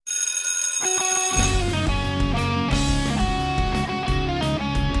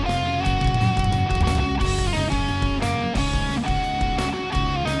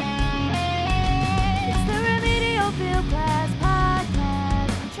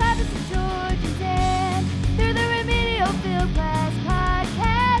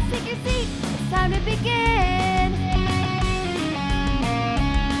begin.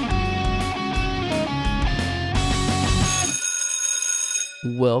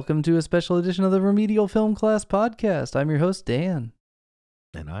 Welcome to a special edition of the Remedial Film Class Podcast. I'm your host, Dan.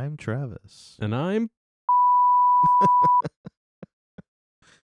 And I'm Travis. And I'm...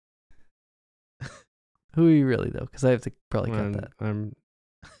 Who are you really, though? Because I have to probably cut that. I'm...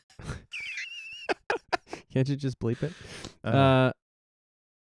 Can't you just bleep it? Uh,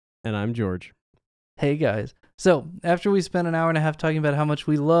 And I'm George. Hey, guys. So, after we spent an hour and a half talking about how much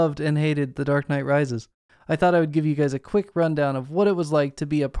we loved and hated The Dark Knight Rises, I thought I would give you guys a quick rundown of what it was like to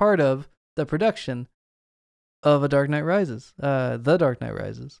be a part of the production of The Dark Knight Rises.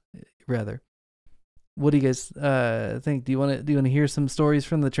 Rather. What do you guys think? Do you want to hear some stories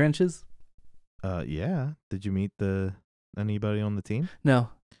from the trenches? yeah. Did you meet anybody on the team? No,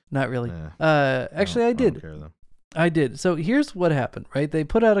 not really. Actually, I don't did. care, though. I did. So here's what happened, right? They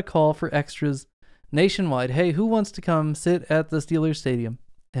put out a call for extras nationwide. Hey, who wants to come sit at the Steelers Stadium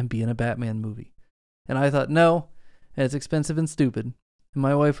and be in a Batman movie? And I thought, no, it's expensive and stupid. And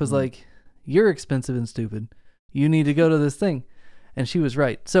my wife was like, you're expensive and stupid. You need to go to this thing. And she was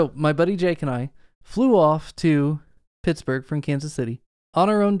right. So my buddy Jake and I flew off to Pittsburgh from Kansas City on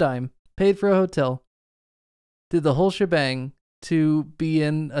our own dime, paid for a hotel, did the whole shebang to be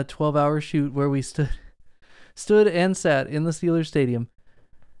in a 12-hour shoot where we stood and sat in the Steelers Stadium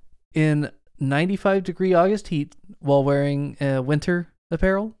in 95-degree August heat while wearing winter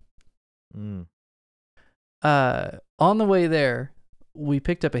apparel. Mm. On the way there, we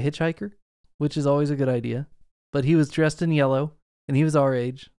picked up a hitchhiker, which is always a good idea. But he was dressed in yellow, and he was our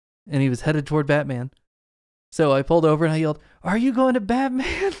age, and he was headed toward Batman. So I pulled over and I yelled, "Are you going to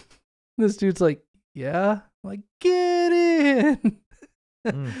Batman?" This dude's like, "Yeah." I'm like, "Get in."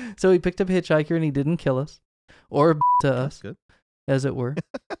 So he picked up a hitchhiker, and he didn't kill us or to us, Good. as it were.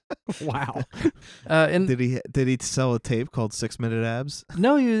 Wow. And Did he sell a tape called 6 Minute Abs?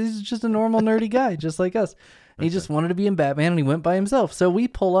 no, he's just a normal nerdy guy, just like us. And he just wanted to be in Batman, and he went by himself. So we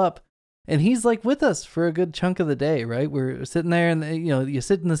pull up, and he's like with us for a good chunk of the day, right? We're sitting there, and you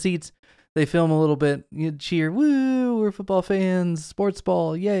sit in the seats. They film a little bit. You cheer, woo! We're football fans. Sports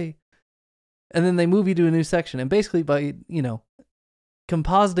ball, yay! And then they move you to a new section, and basically by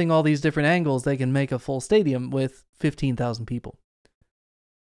compositing all these different angles, they can make a full stadium with 15,000 people.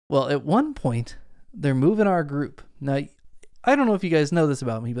 Well, at one point, they're moving our group. Now, I don't know if you guys know this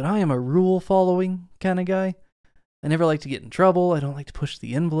about me, but I am a rule-following kind of guy. I never like to get in trouble. I don't like to push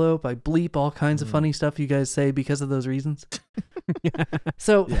the envelope. I bleep all kinds of funny stuff you guys say because of those reasons.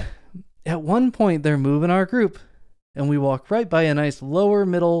 So, at one point, they're moving our group, and we walk right by a nice lower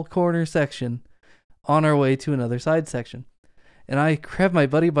middle corner section on our way to another side section. And I grab my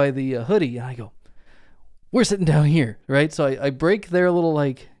buddy by the hoodie, and I go, "We're sitting down here," right? So I break their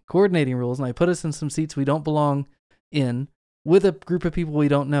little, coordinating rules, and I put us in some seats we don't belong in with a group of people we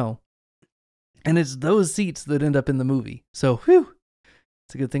don't know. And it's those seats that end up in the movie. So, whew,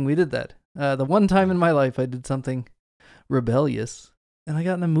 it's a good thing we did that. The one time in my life I did something rebellious, and I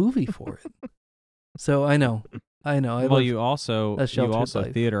got in a movie for it. So I know. You also a sheltered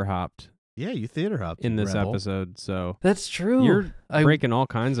life. theater hopped Yeah, you theater hopped in this rebel. episode, so That's true. you're I breaking all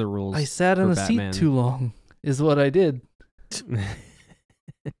kinds of rules. I sat in for a Batman. seat too long, is what I did.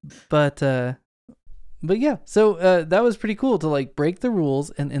 But yeah, so that was pretty cool to break the rules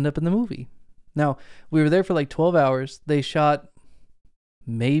and end up in the movie. Now, we were there for 12 hours. They shot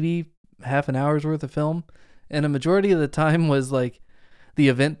maybe half an hour's worth of film, and a majority of the time was the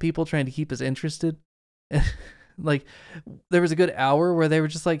event people trying to keep us interested. There was a good hour where they were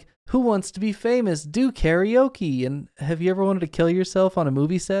just like, "Who wants to be famous? Do karaoke." And have you ever wanted to kill yourself on a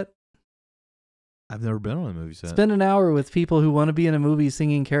movie set? I've never been on a movie set. Spend an hour with people who want to be in a movie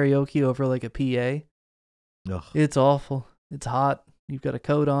singing karaoke over a PA. Ugh. It's awful. It's hot. You've got a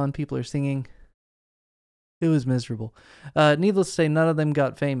coat on. People are singing. It was miserable. Needless to say, none of them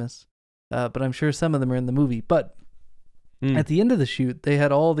got famous. But I'm sure some of them are in the movie. But at the end of the shoot, they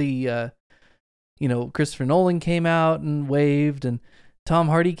had all the, Christopher Nolan came out and waved, and Tom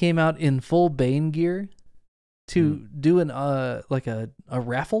Hardy came out in full Bane gear to do a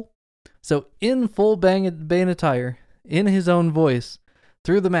raffle. So in full Bane attire, in his own voice,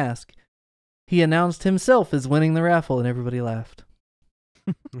 through the mask, he announced himself as winning the raffle, and everybody laughed.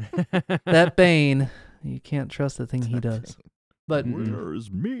 That Bane, you can't trust the thing he does. But Where's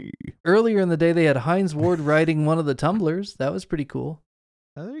me? earlier in the day, they had Hines Ward riding one of the tumblers. That was pretty cool.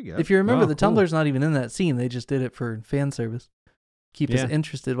 Oh, there you go. If you remember, Wow, the cool. tumbler's not even in that scene. They just did it for fan service. Keep us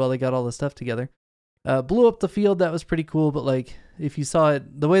interested while they got all the stuff together. Blew up the field. That was pretty cool. But if you saw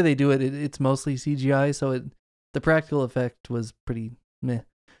it, the way they do it, it's mostly CGI. So the practical effect was pretty meh.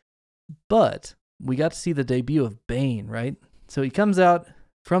 But we got to see the debut of Bane, right? So he comes out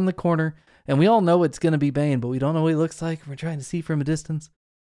from the corner, and we all know it's going to be Bane, but we don't know what he looks like. We're trying to see from a distance.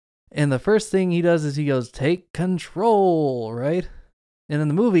 And the first thing he does is he goes, "Take control," right? And in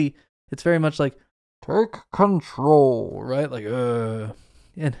the movie, it's very much like, "Take control," right? Like,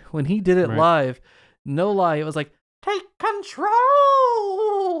 And when he did it live, no lie, it was like, "Take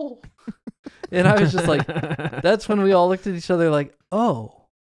control." And I was just like, that's when we all looked at each other like, oh,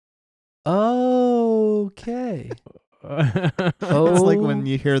 okay. It's like when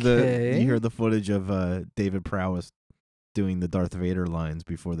you hear the footage of David Prowse doing the Darth Vader lines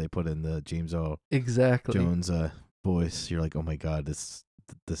before they put in the James Earl Jones voice. You're like, oh my God, this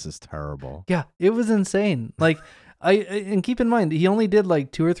is terrible. Yeah, it was insane. Like, and keep in mind, he only did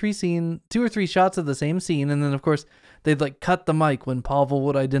like two or three shots of the same scene, and then of course they'd like cut the mic when Pavel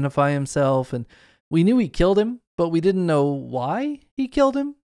would identify himself, and we knew he killed him, but we didn't know why he killed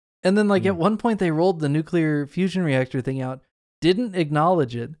him. And then like at one point they rolled the nuclear fusion reactor thing out, didn't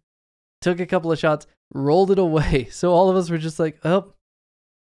acknowledge it, took a couple of shots, rolled it away. So all of us were just like, oh,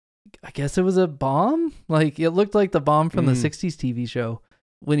 I guess it was a bomb. Like it looked like the bomb from the 60s TV show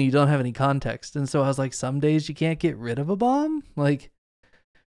when you don't have any context. And so I was like, some days you can't get rid of a bomb. Like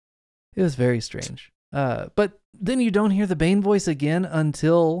it was very strange. But then you don't hear the Bane voice again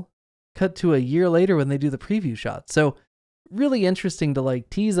until cut to a year later when they do the preview shot. So really interesting to like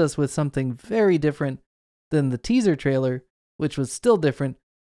tease us with something very different than the teaser trailer, which was still different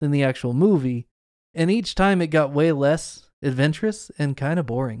than the actual movie. And each time it got way less adventurous and kind of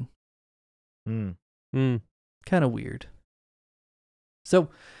boring. Kind of weird. So,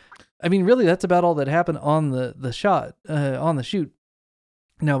 I mean, really, that's about all that happened on the shot, on the shoot.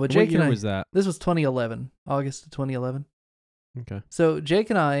 No, but Jake and I, was that? This was 2011, August of 2011. Okay. So Jake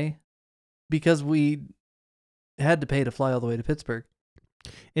and I, because we had to pay to fly all the way to Pittsburgh.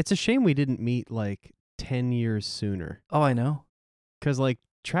 It's a shame we didn't meet like 10 years sooner. Oh, I know. Because like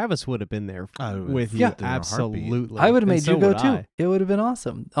Travis would have been there with you. Absolutely. I would have made you go too. It would have been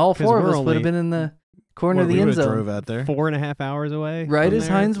awesome. All four of us would have been in the corner of the end zone. Drove out there 4.5 hours away. Right as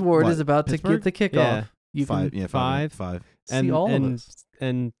Hines Ward is about Pittsburgh? to get the kickoff. You five. See all of us.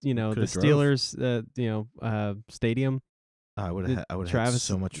 And you know the Steelers, stadium. I would have had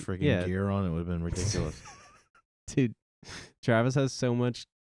so much friggin' gear on. It would have been ridiculous. Dude, Travis has so much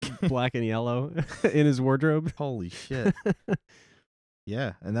black and yellow in his wardrobe. Holy shit.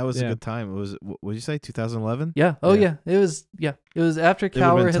 Yeah, and that was a good time. It was, what did you say, 2011? Yeah. Oh, yeah. It was after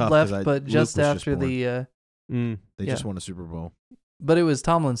Cowher had left, but just after the... They just won a Super Bowl. But it was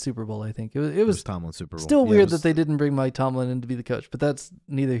Tomlin's Super Bowl, I think. It was Tomlin's Super Bowl. Still weird that they didn't bring Mike Tomlin in to be the coach, but that's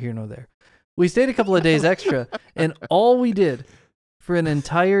neither here nor there. We stayed a couple of days extra, and all we did for an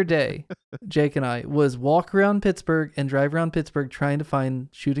entire day, Jake and I, was walk around Pittsburgh and drive around Pittsburgh trying to find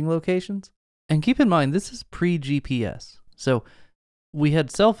shooting locations. And keep in mind, this is pre-GPS. So we had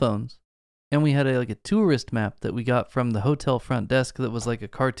cell phones, and we had a tourist map that we got from the hotel front desk that was like a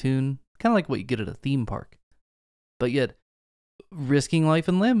cartoon, kind of like what you get at a theme park. But yet, risking life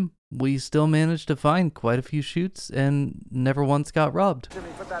and limb, we still managed to find quite a few shoots and never once got robbed. Jimmy,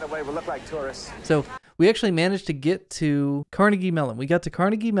 put that away. We look like tourists. So we actually managed to get to Carnegie Mellon. We got to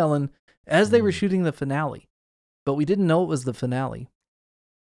Carnegie Mellon as they were shooting the finale, but we didn't know it was the finale.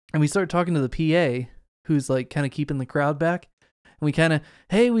 And we started talking to the PA, who's like kind of keeping the crowd back. And we kind of,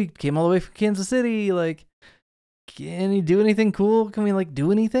 hey, we came all the way from Kansas City. Like, can you do anything cool? Can we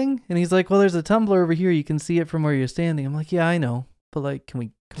do anything? And he's like, well, there's a tumbler over here. You can see it from where you're standing. I'm like, yeah, I know. But can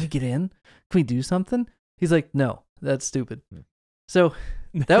we get in? Can we do something? He's like, no, that's stupid. So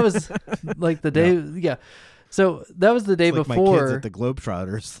that was the day. Yeah. So that was the day before. My kids at the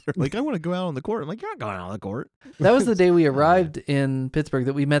Globetrotters. They're like, I want to go out on the court. I'm like, you're not going out on the court. That was the day we arrived in Pittsburgh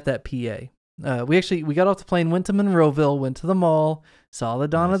that we met that PA. We got off the plane, went to Monroeville, went to the mall, saw the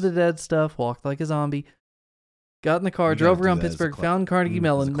Dawn of the Dead stuff, walked like a zombie, got in the car, drove around Pittsburgh, found Carnegie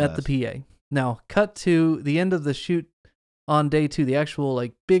Mellon, met the PA. Now, cut to the end of the shoot on day 2, the actual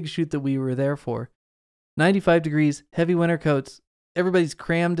big shoot that we were there for. 95 degrees, heavy winter coats. Everybody's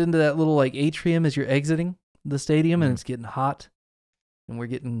crammed into that little atrium as you're exiting the stadium, and it's getting hot, and we're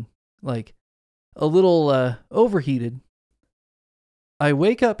getting a little overheated. I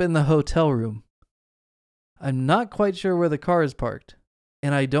wake up in the hotel room. I'm not quite sure where the car is parked,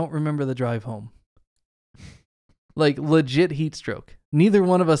 and I don't remember the drive home. Legit heat stroke. Neither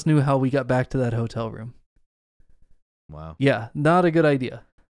one of us knew how we got back to that hotel room. Wow. Yeah, not a good idea.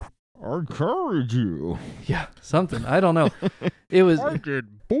 I encourage you. Yeah, something. I don't know. It was... I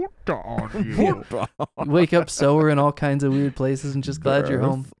did Buddha on you. You wake up sore in all kinds of weird places and just glad you're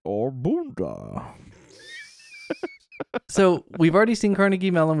home. Or Buddha. So we've already seen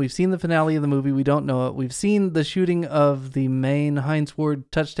Carnegie Mellon. We've seen the finale of the movie. We don't know it. We've seen the shooting of the main Hines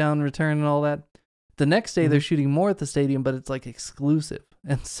Ward touchdown return and all that. The next day, they're shooting more at the stadium, but it's like exclusive.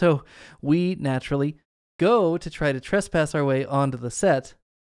 And so we naturally go to try to trespass our way onto the set.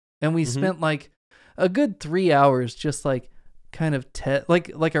 And we spent like a good 3 hours just like kind of like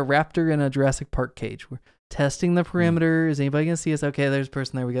a raptor in a Jurassic Park cage. We're testing the perimeter. Is anybody going to see us? Okay, there's a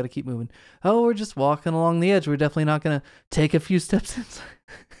person there. We got to keep moving. Oh, we're just walking along the edge. We're definitely not going to take a few steps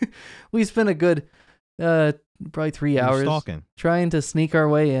inside. We spent a good probably 3 hours trying to sneak our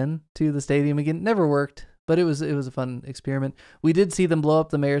way in to the stadium again. Never worked, but it was a fun experiment. We did see them blow up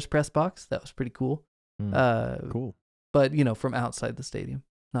the mayor's press box. That was pretty cool. Cool. But, from outside the stadium,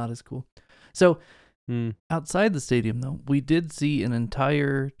 not as cool. So outside the stadium, though, we did see an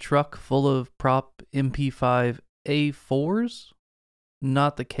entire truck full of prop MP5 A4s,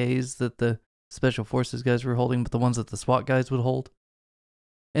 not the Ks that the Special Forces guys were holding, but the ones that the SWAT guys would hold.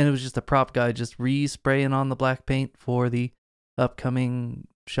 And it was just a prop guy just re-spraying on the black paint for the upcoming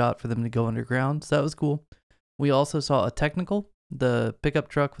shot for them to go underground. So that was cool. We also saw a technical, the pickup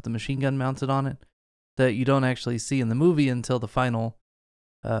truck with the machine gun mounted on it, that you don't actually see in the movie until the final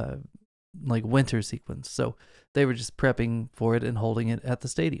winter sequence. So they were just prepping for it and holding it at the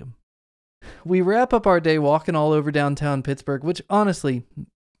stadium. We wrap up our day walking all over downtown Pittsburgh, which honestly,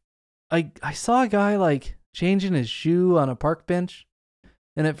 I saw a guy changing his shoe on a park bench.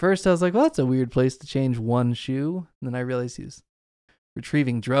 And at first I was like, well, that's a weird place to change one shoe. And then I realized he was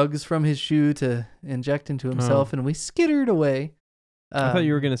retrieving drugs from his shoe to inject into himself, and we skittered away. I thought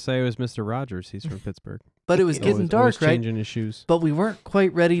you were going to say it was Mr. Rogers. He's from Pittsburgh. But it was getting dark, right? Changing his shoes. But we weren't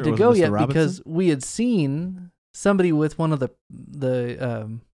quite ready to go yet because we had seen somebody with one of the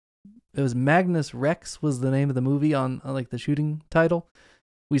it was Magnus Rex was the name of the movie on the shooting title.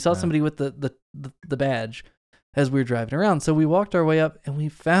 We saw somebody with the badge as we were driving around. So we walked our way up and we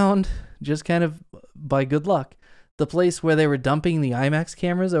found, just kind of by good luck, the place where they were dumping the IMAX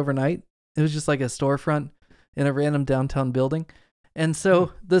cameras overnight. It was just like a storefront in a random downtown building. And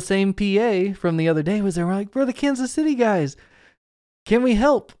so the same PA from the other day was there. We're like, we're the Kansas City guys. Can we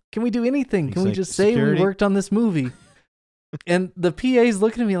help? Can we do anything? Can we just say we worked on this movie? And the PA's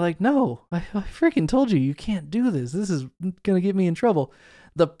looking at me like, no, I freaking told you, you can't do this. This is going to get me in trouble.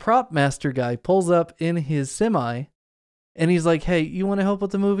 The prop master guy pulls up in his semi and he's like, hey, you want to help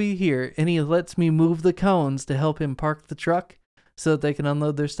with the movie? Here. And he lets me move the cones to help him park the truck so that they can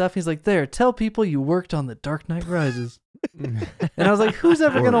unload their stuff. He's like, there, tell people you worked on The Dark Knight Rises. And I was like, who's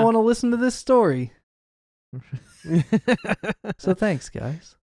ever going to want to listen to this story? So thanks,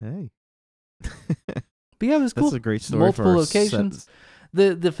 guys. Hey. But yeah, it was cool. That's a great story. Multiple locations.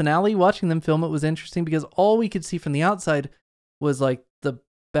 The finale, watching them film it was interesting because all we could see from the outside was the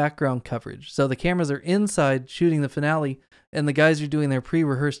background coverage. So the cameras are inside shooting the finale, and the guys are doing their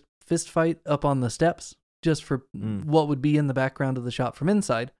pre-rehearsed fist fight up on the steps just for what would be in the background of the shot from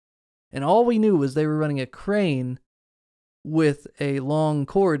inside. And all we knew was they were running a crane with a long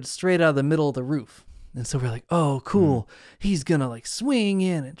cord straight out of the middle of the roof. And so we're like, oh, cool. He's going to swing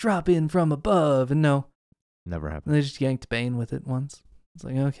in and drop in from above. And no. Never happened. And they just yanked Bane with it once. It's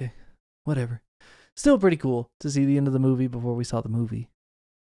like, okay, whatever. Still pretty cool to see the end of the movie before we saw the movie.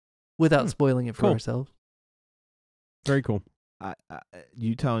 Without spoiling it for ourselves. Very cool.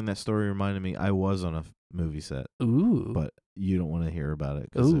 You telling that story reminded me, I was on a movie set. Ooh. But you don't want to hear about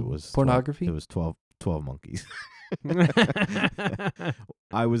it because it was pornography? 12 monkeys.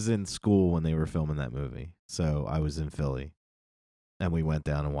 I was in school when they were filming that movie. So I was in Philly. And we went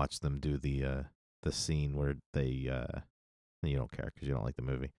down and watched them do the scene where they... you don't care because you don't like the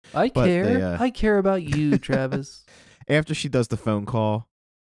movie. I care. I care about you, Travis. After she does the phone call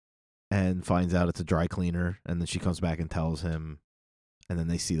and finds out it's a dry cleaner, and then she comes back and tells him, and then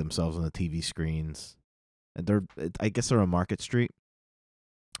they see themselves on the TV screens. And I guess they're on Market Street,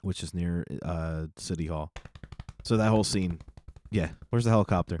 which is near City Hall. So that whole scene, yeah. Where's the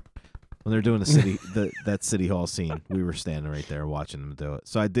helicopter? When they're doing that City Hall scene, we were standing right there watching them do it.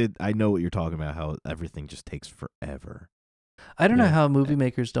 So I know what you're talking about, how everything just takes forever. I don't know how movie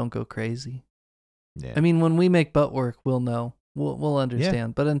makers don't go crazy. Yeah. I mean, when we make butt work, we'll know. We'll understand.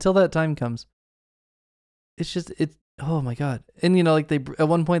 Yeah. But until that time comes, it's just, oh my God. And at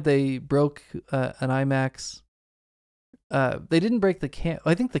one point they broke an IMAX. They didn't break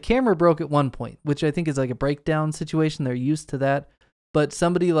I think the camera broke at one point, which I think is a breakdown situation. They're used to that. But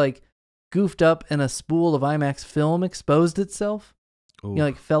somebody goofed up and a spool of IMAX film exposed itself.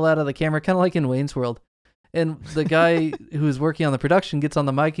 Fell out of the camera, kind of like in Wayne's World. And the guy who was working on the production gets on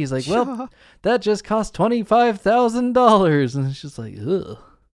the mic. He's like, well, that just cost $25,000. And it's just like,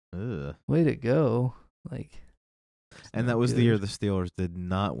 ugh. Way to go. And that was the year the Steelers did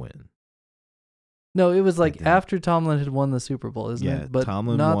not win. No, it was like after Tomlin had won the Super Bowl, isn't it? But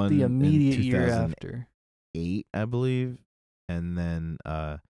Tomlin not won the immediate year after. 8, I believe, and then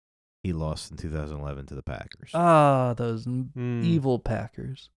he lost in 2011 to the Packers. Ah, those evil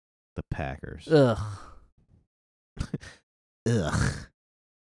Packers. The Packers. Ugh. Ugh.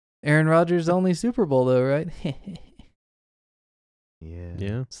 Aaron Rodgers' only Super Bowl, though, right?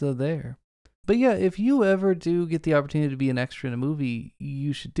 Yeah. So there. But yeah, if you ever do get the opportunity to be an extra in a movie,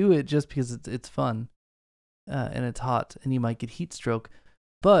 you should do it just because it's fun, and it's hot, and you might get heat stroke.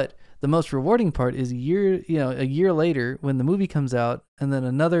 But the most rewarding part is a year later when the movie comes out, and then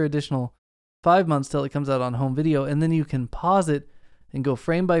another additional 5 months till it comes out on home video, and then you can pause it and go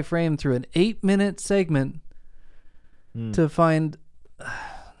frame by frame through an 8-minute segment to find,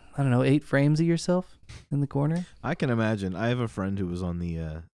 8 frames of yourself in the corner. I can imagine. I have a friend who was on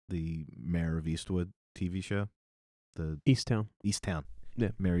the Mayor of Eastwood TV show, the Easttown. Yeah,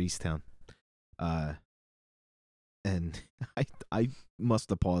 Mayor Easttown. And I must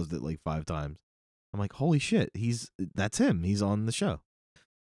have paused it like 5 times. I'm like, holy shit, that's him. He's on the show,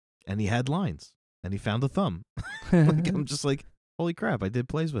 and he had lines, and he found a thumb. I'm just like, holy crap, I did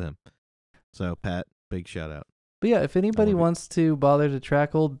plays with him. So Pat, big shout out. But yeah, if anybody wants to bother to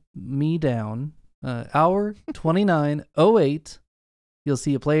track old me down, hour 29:08, you'll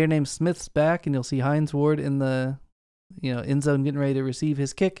see a player named Smith's back, and you'll see Hines Ward in the end zone getting ready to receive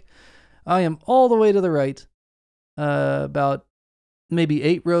his kick. I am all the way to the right, about maybe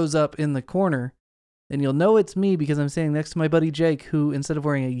 8 rows up in the corner, and you'll know it's me because I'm standing next to my buddy Jake, who instead of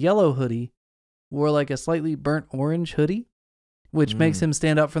wearing a yellow hoodie, wore like a slightly burnt orange hoodie, which makes him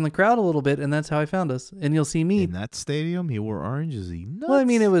stand out from the crowd a little bit, and that's how I found us. And you'll see me in that stadium. He wore orange. Is he nuts? Well, I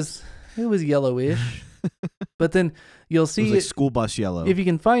mean, it was yellowish, but then you'll see it was like school bus yellow. If you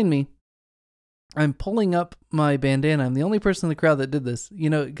can find me, I'm pulling up my bandana. I'm the only person in the crowd that did this,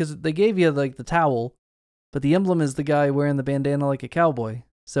 because they gave you like the towel, but the emblem is the guy wearing the bandana like a cowboy.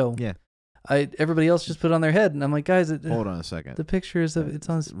 So yeah, everybody else just put it on their head, and I'm like, guys, hold on a second. The picture is it's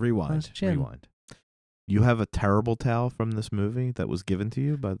on his rewind. On his chin. Rewind. You have a terrible towel from this movie that was given to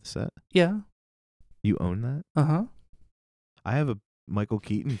you by the set? Yeah. You own that? Uh-huh. I have a Michael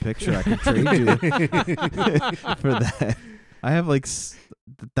Keaton picture I can trade you for that. I have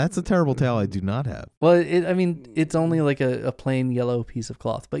that's a terrible towel I do not have. Well, it's only like a plain yellow piece of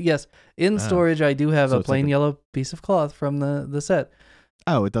cloth. But yes, in storage, I do have a plain yellow piece of cloth from the set.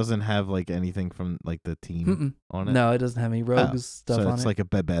 Oh, it doesn't have like anything from like the team on it? No, it doesn't have any Rogues stuff on it. So it's like a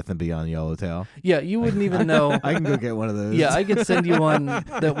Bed Bath & Beyond yellow towel? Yeah, you wouldn't even know. I can go get one of those. Yeah, I could send you one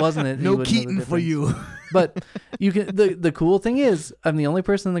that wasn't it. No Keaton for you. But you can. The cool thing is, I'm the only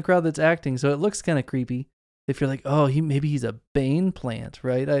person in the crowd that's acting, so it looks kind of creepy. If you're like, oh, maybe he's a Bane plant,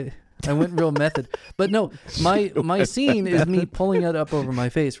 right? I went real method. But no, my scene is me pulling it up over my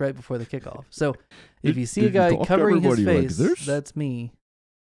face right before the kickoff. So if you see a guy covering his face, that's me.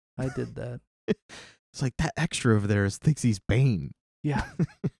 I did that. It's like that extra over there thinks he's Bane. Yeah.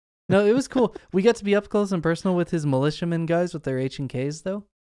 No, it was cool. We got to be up close and personal with his militiamen guys with their H&Ks, though.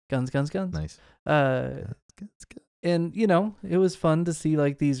 Guns. Nice. And, it was fun to see,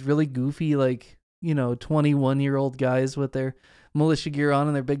 like, these really goofy, like, 21-year-old guys with their militia gear on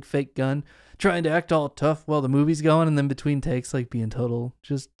and their big fake gun trying to act all tough while the movie's going, and then between takes, like, being total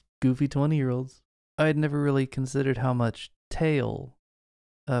just goofy 20-year-olds. I had never really considered how much tail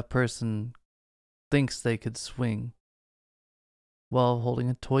a person thinks they could swing while holding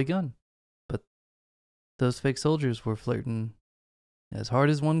a toy gun. But those fake soldiers were flirting as hard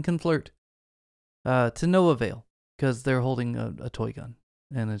as one can flirt, to no avail, because they're holding a toy gun,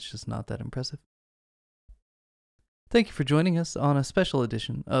 and it's just not that impressive. Thank you for joining us on a special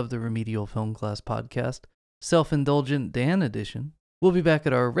edition of the Remedial Film Class Podcast, Self-Indulgent Dan edition. We'll be back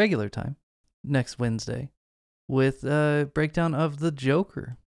at our regular time next Wednesday with a breakdown of The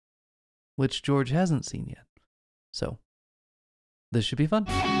Joker, which George hasn't seen yet. So, this should be fun.